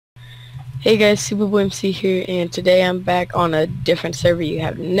Hey guys, Superboy MC here, and today I'm back on a different server you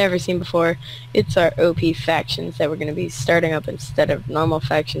have never seen before. It's our OP factions that we're going to be starting up instead of normal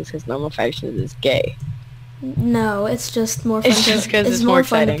factions, because normal factions is gay. No, it's just more fun It's just because it's it's more more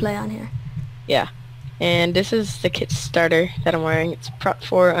fun to exciting. play on here. Yeah. And this is the kit starter that I'm wearing. It's Prop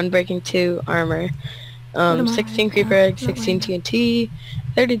 4 Unbreaking 2 armor, What am 16 I? creeper egg, I'm not 16 wearing that. TNT,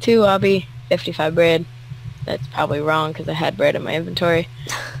 32 obby, 55 bread. That's probably wrong because I had bread in my inventory.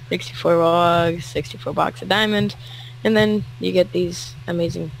 64 logs, 64 blocks of diamond, and then you get these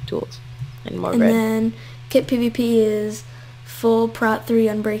amazing tools and more And bread. then kit PvP is full Prot 3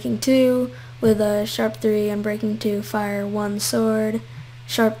 Unbreaking 2 with a Sharp 3 Unbreaking 2 Fire 1 sword,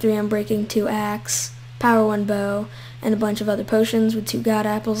 Sharp 3 Unbreaking 2 axe, Power 1 bow, and a bunch of other potions with 2 god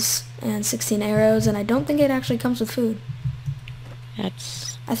apples and 16 arrows, and I don't think it actually comes with food.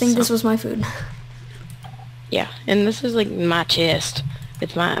 That's I think this was my food. yeah, and this is like my chest.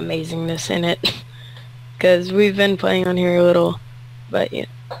 It's my amazingness in it. Because we've been playing on here a little, but yeah,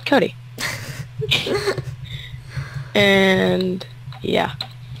 Cody. And yeah,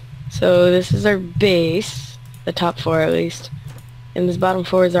 so this is our base, the top 4 at least. And this bottom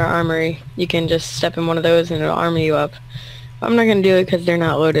 4 is our armory. You can just step in one of those and it'll armor you up. I'm not going to do it because they're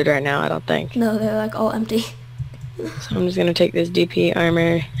not loaded right now, I don't think. No, they're like all empty. So I'm just going to take this DP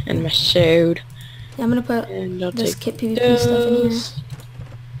armor and my shield. Yeah, I'm gonna put And I'll this take kit PvP stuff in here. those.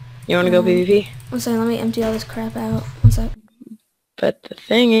 You want to go PvP? One second, let me empty all this crap out. One sec. But the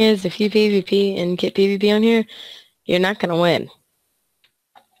thing is, if you PvP and get PvP on here, you're not going to win.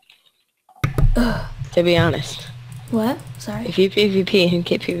 Ugh. To be honest. What? Sorry. If you PvP and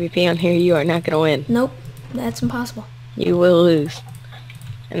get PvP on here, you are not going to win. Nope, that's impossible. You will lose.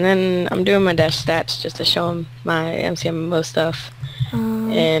 And then I'm doing my dash stats just to show them my MCMMO stuff.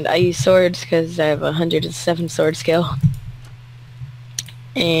 And I use swords because I have a 107 sword skill.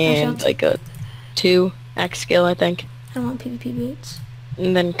 And like a 2 axe skill, I think. I don't want PvP boots.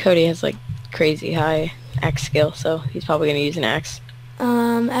 And then Cody has like crazy high axe skill, so he's probably going to use an axe.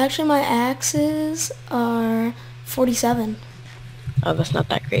 Actually my axes are 47. Oh, that's not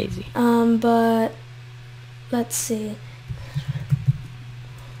that crazy. But let's see.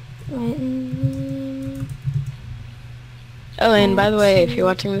 Oh, and by the way, if you're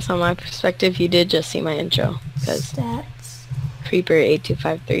watching this on my perspective, you did just see my intro. Because Stats.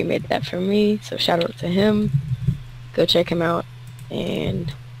 Creeper8253 made that for me, so shout out to him. Go check him out.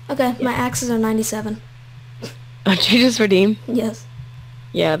 And Okay, yeah. My axes are 97. Oh, did you just redeem? Yes.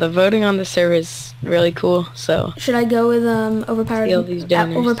 Yeah, the voting on the server is really cool, so... Should I go with overpowered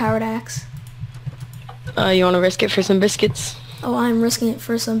axe? You want to risk it for some biscuits? Oh, I'm risking it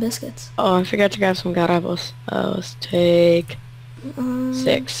for some biscuits. Oh, I forgot to grab some god apples. Let's take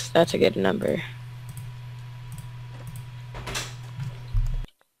 6. That's a good number.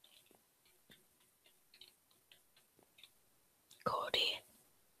 Cody.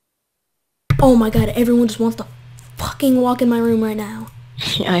 Oh my god, everyone just wants to fucking walk in my room right now.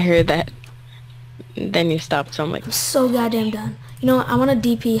 Yeah, I heard that. Then you stopped, so I'm like... I'm so goddamn done. You know what? I want a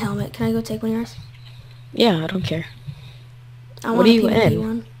DP helmet. Can I go take one of yours? Yeah, I don't care. What are you in?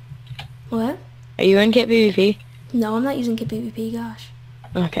 One. What? Are you in kit PvP? No, I'm not using kit PvP, gosh.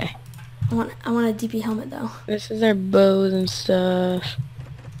 Okay. I want a DP helmet though. This is our bows and stuff.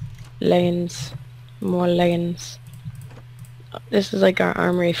 Leggings. More leggings. This is like our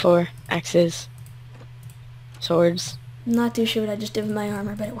armory for axes. Swords. I'm not too sure what I just did with my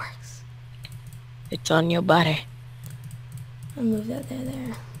armor, but it works. It's on your body. I'll move that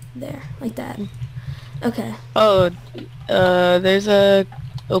there, like that. Okay. Oh, there's a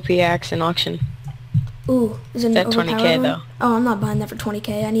OP axe in auction. Ooh, is it an overpowered 20k one? though. Oh, I'm not buying that for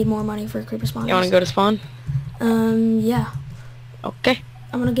 20k. I need more money for creeper spawners. You want to go to spawn? Yeah. Okay.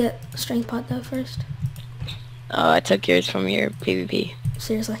 I'm gonna get a strength pot though first. Oh, I took yours from your PvP.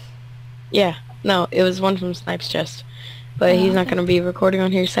 Seriously? Yeah. No, it was one from Snipe's chest. But he's not gonna be recording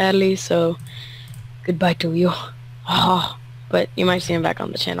on here sadly, so goodbye to you. Oh, but you might see him back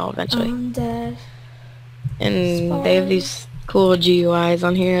on the channel eventually. I'm dead. And they have these cool GUIs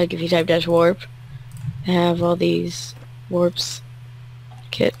on here, like if you type dash warp, they have all these warps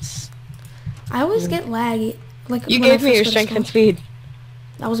kits. I always get laggy. Like you gave me your strength and speed.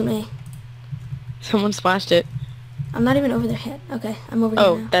 That wasn't me. Someone splashed it. I'm not even over there yet. Okay, I'm over here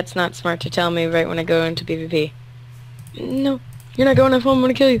now. Oh, that's not smart to tell me right when I go into PvP. No, you're not going F1, I'm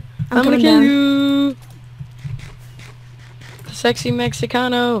gonna kill you. I'm gonna kill you. The sexy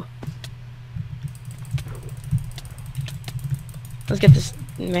Mexicano. Let's get this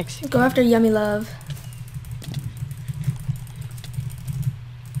Mexican. Go after Yummy Love.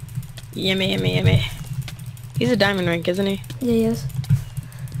 Yummy, yummy, yummy. He's a diamond rank, isn't he? Yeah, he is.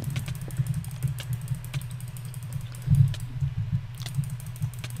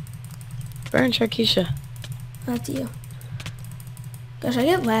 Burn Sharkeisha. That's you. Gosh, I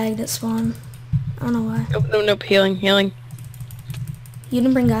get lagged at spawn. I don't know why. Nope. Healing. You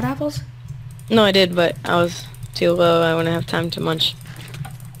didn't bring god apples? No, I did, but I was too low. I wouldn't have time to munch.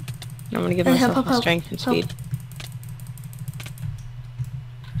 I'm gonna give Hey, myself help, my strength and help. speed.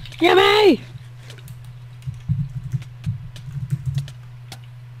 Yummy!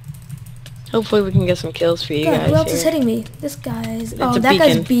 Hopefully we can get some kills for you God, guys who else here. is hitting me? This guy's... It's Oh, a that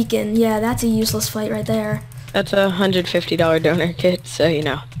guy's beacon. beacon. Yeah, that's a useless fight right there. That's a $150 donor kit, so you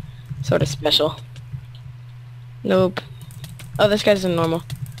know, sort of special. Nope. Oh, this guy's a normal.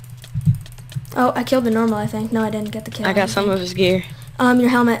 Oh, I killed the normal, I think. No, I didn't get the kill. I got some of his gear. Your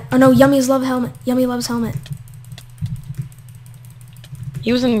helmet. Oh no, Yummy's love helmet. Yummy loves helmet.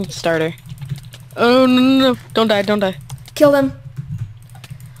 He was in starter. Oh no! Don't die! Kill him.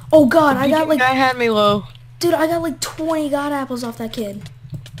 Oh god, I got like... Guy had me low. Dude, I got like 20 god apples off that kid.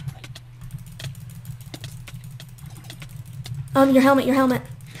 Your helmet.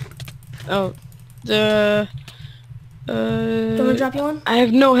 Oh, the. Do you want me to drop you one? I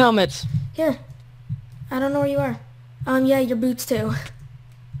have no helmets. Here. I don't know where you are. Yeah, your boots too.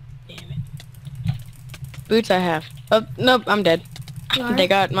 Damn it. Boots I have. Oh, nope, I'm dead. You are? They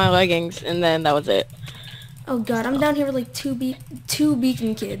got my leggings, and then that was it. Oh god, I'm down here with like two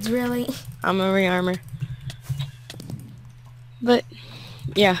beacon kids, really? I'm a rearmor. But,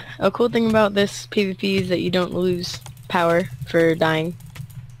 yeah, a cool thing about this PvP is that you don't lose power for dying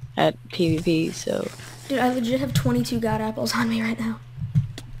at PvP, so... Dude, I legit have 22 god apples on me right now.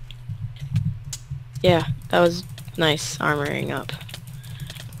 Yeah, that was nice armoring up.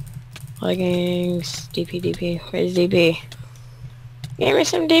 Leggings, DP. Where's DP? Give me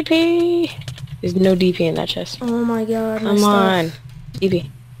some DP! There's no DP in that chest. Oh my god, my Come stuff. on. DP.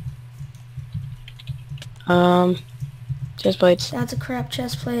 Chest plates. That's a crap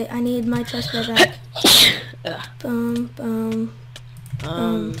chest plate. I need my chest plate back. Ugh.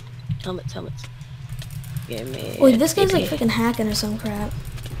 Helmets. Give me Wait, this guy's DP. like freaking hacking or some crap.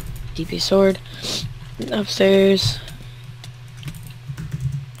 DP sword. Upstairs.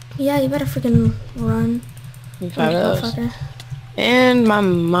 Yeah, you better freaking run. And 5 of those. Motherfucker. And my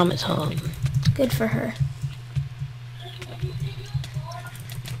mom is home. Good for her.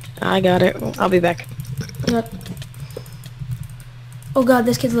 I got it. I'll be back. Yep. Oh god,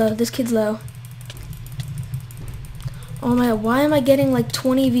 this kid's low. Oh my god, why am I getting like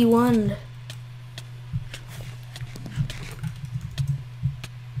 20v1'd?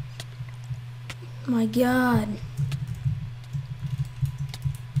 My god.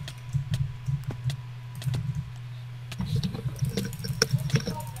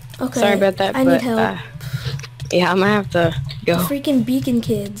 Okay, Sorry about that, I but need help. yeah, I'm gonna have to go. Freaking beacon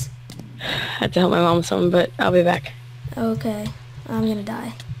kids. I have to help my mom with something, but I'll be back. Okay, I'm gonna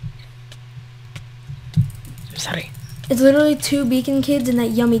die. I'm sorry. It's literally 2 beacon kids and that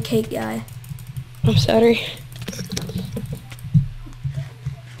yummy cake guy. I'm sorry.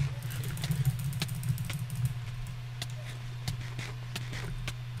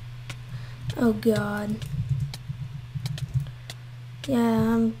 Oh god.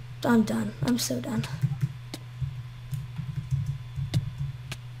 Yeah, I'm done. I'm so done.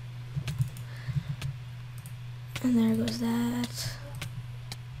 And there goes that.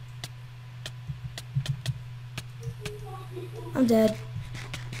 I'm dead.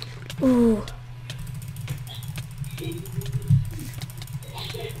 Ooh.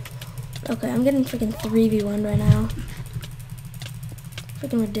 Okay, I'm getting freaking 3v1 right now.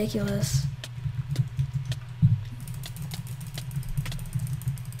 Freaking ridiculous.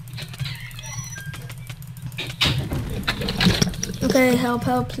 Okay, help,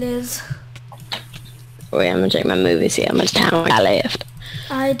 please. Wait, I'm gonna check my movie, see how much time I left.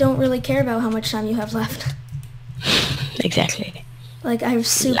 I don't really care about how much time you have left. Exactly. Like, I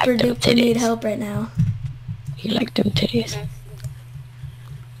super Like them duper need titties. help right now. You like them titties?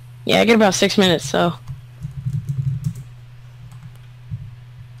 Yeah, I get about 6 minutes, so.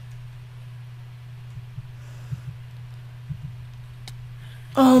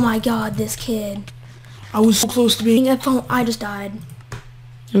 Oh my god, this kid. I was so close to being... Being at phone, I just died.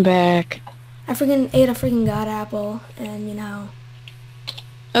 I'm back. I freaking ate a freaking god apple, and you know.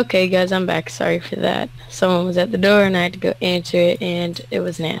 Okay, guys, I'm back. Sorry for that. Someone was at the door, and I had to go answer it, and it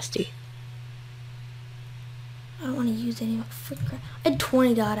was nasty. I don't want to use any freaking crap. I had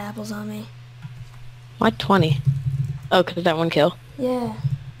 20 god apples on me. Why 20? Oh, 'cause of that one kill. Yeah.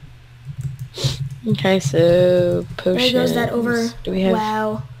 Okay, so potions. There goes that over. Do we have?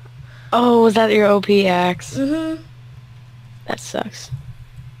 Wow. Oh, was that your OP axe? Mm-hmm. That sucks.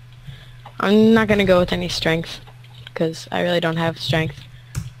 I'm not gonna go with any strength, because I really don't have strength.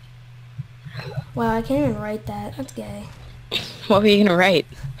 Wow, I can't even write that. That's gay. What were you gonna write?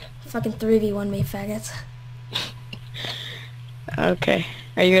 Fucking 3v1 me, faggots. Okay.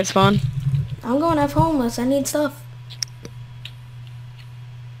 Are you at spawn? I'm going F homeless. I need stuff.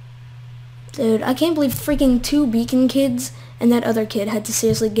 Dude, I can't believe freaking 2 beacon kids and that other kid had to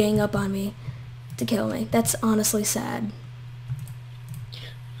seriously gang up on me to kill me. That's honestly sad.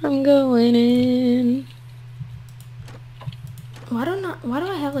 I'm going in. Why do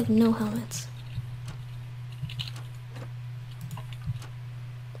I have like no helmets?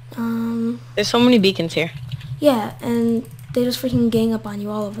 There's so many beacons here. Yeah, and they just freaking gang up on you,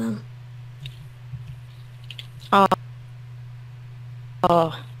 all of them.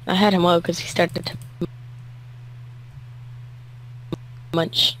 Oh, I had him low because he started to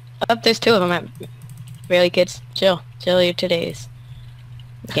munch. Up, there's 2 of them. Really, kids? Chill. Chill your today's.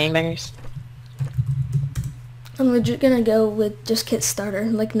 Gangbangers. I'm legit gonna go with just kit starter,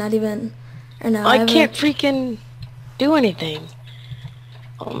 like not even, or no. I can't freaking do anything.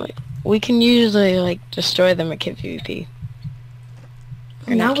 Oh my, we can usually like destroy them at kit PvP.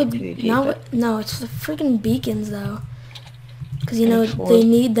 Or not kit PvP, but no, it's the freaking beacons though. Cause you know F4 they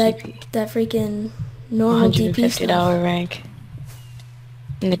need that DP. that freaking normal DP stuff. $150 rank.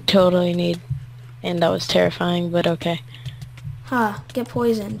 And they totally need, and that was terrifying, but okay. Ha! Get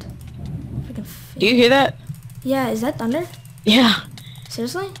poisoned. Freaking. Do you hear that? Yeah, is that thunder? Yeah.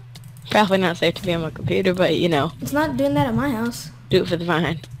 Seriously? Probably not safe to be on my computer, but you know, It's not doing that at my house. do it for the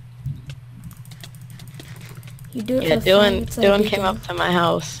fine. You do it Yeah, for the fun. Dylan came up to my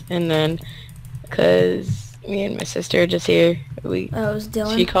house, and then, cause me and my sister are just here, Oh, it was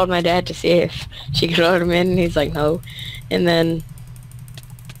Dylan. she called my dad to see if she could let him in, and he's like, no. And then,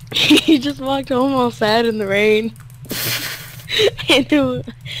 he just walked home all sad in the rain. And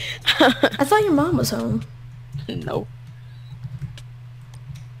I thought your mom was home. no.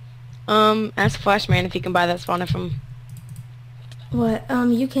 Ask Flashman if he can buy that spawner from What?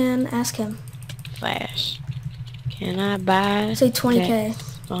 You can ask him. Flash. Can I buy Say 20K. that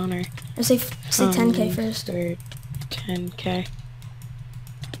spawner? Or say 10K first. 10K.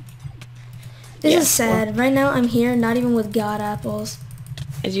 This Yeah, is sad. Right now I'm here, not even with God apples.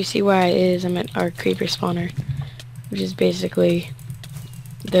 As you see where I is, I'm at our creeper spawner, which is basically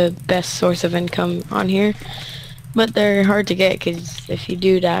the best source of income on here. But they're hard to get because if you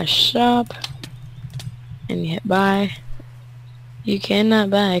do dash shop and you hit buy, you cannot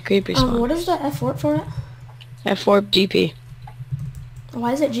buy creeper spawners. What is the F4 for it? F4 GP,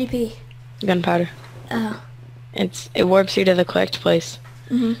 Why is it GP? gunpowder. Oh. It warps you to the collect place.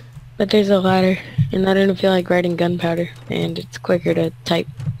 Mhm. But there's a ladder, and I didn't feel like writing gunpowder, and it's quicker to type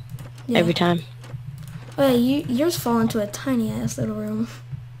Yeah. every time. Oh yeah, yours fall into a tiny ass little room.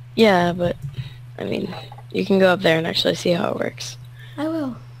 Yeah, but I mean, you can go up there and actually see how it works. I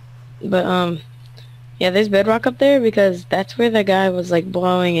will. But yeah, there's bedrock up there because that's where the guy was like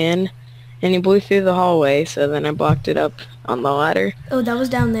blowing in, and he blew through the hallway. So then I blocked it up on the ladder. Oh, that was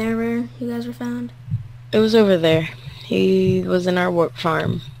down there where you guys were found? It was over there. He was in our warp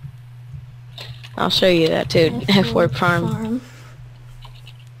farm. I'll show you that too. F-warp farm.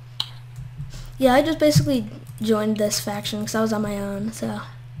 Yeah, I just basically joined this faction because I was on my own, so.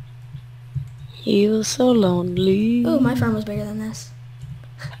 He was so lonely. Oh, my farm was bigger than this.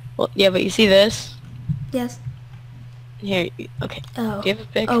 Well, yeah, but you see this? Yes. Here, okay. Oh. Do you have a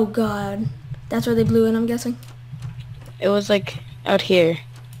pick? Oh god. That's where they blew in, I'm guessing? It was like out here.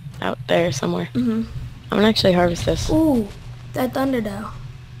 Out there somewhere. Mm-hmm. I'm gonna actually harvest this. Ooh, that thunder though.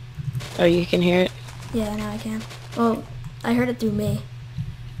 Oh, you can hear it? Yeah, now I can. Well, I heard it through me.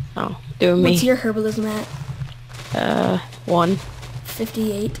 Oh, doing me. What's your herbalism at? 1.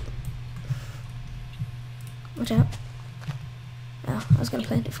 58. Watch out. Oh, I was gonna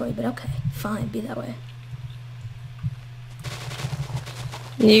plant it for you, but okay. Fine, be that way.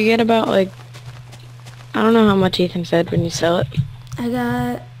 You get about like, I don't know how much Ethan said when you sell it.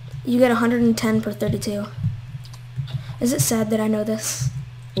 You get 110 per 32. Is it sad that I know this?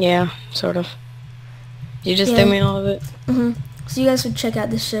 Yeah, sort of. You just Yeah. threw me all of it? Mm-hmm. So you guys should check out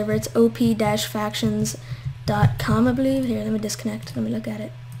this server. It's op-factions.com, I believe. Here, let me disconnect. Let me look at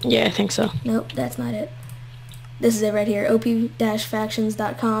it. Yeah, I think so. Nope, that's not it. This is it right here,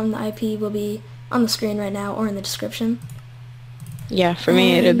 op-factions.com. The IP will be on the screen right now or in the description. Yeah, for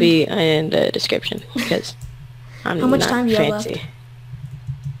me it'll be in the description because I'm How much not time do you have fancy. left?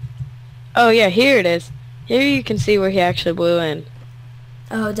 Oh yeah, here it is. Here you can see where he actually blew in.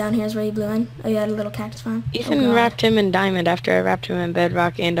 Oh, down here's where you blew in? Oh, you had a little cactus farm? Ethan God. wrapped him in diamond after I wrapped him in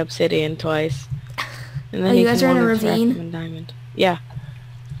bedrock and obsidian twice. And then Oh, you Ethan guys are in a wanted to wrap ravine? him in diamond. Yeah,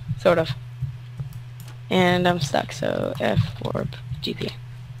 sort of. And I'm stuck, so F warp GP.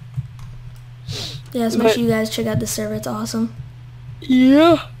 Yeah, so make sure you guys check out the server. It's awesome.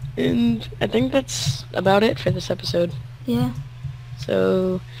 Yeah, and I think that's about it for this episode. Yeah.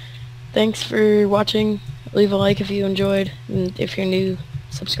 So, thanks for watching. Leave a like if you enjoyed, and if you're new,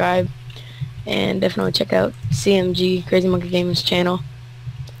 subscribe. And definitely check out CMG, Crazy Monkey Games channel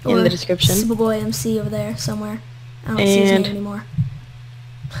in Or the description. Superboy MC over there somewhere. I don't see his And name anymore.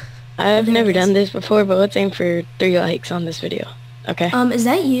 I've There never it is. done this before, but let's aim for 3 likes on this video. Okay? Is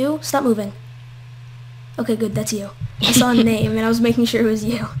that you? Stop moving. Okay, good, that's you. I saw a name and I was making sure it was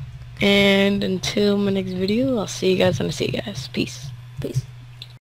you. And until my next video, I'll see you guys when I see you guys. Peace. Peace.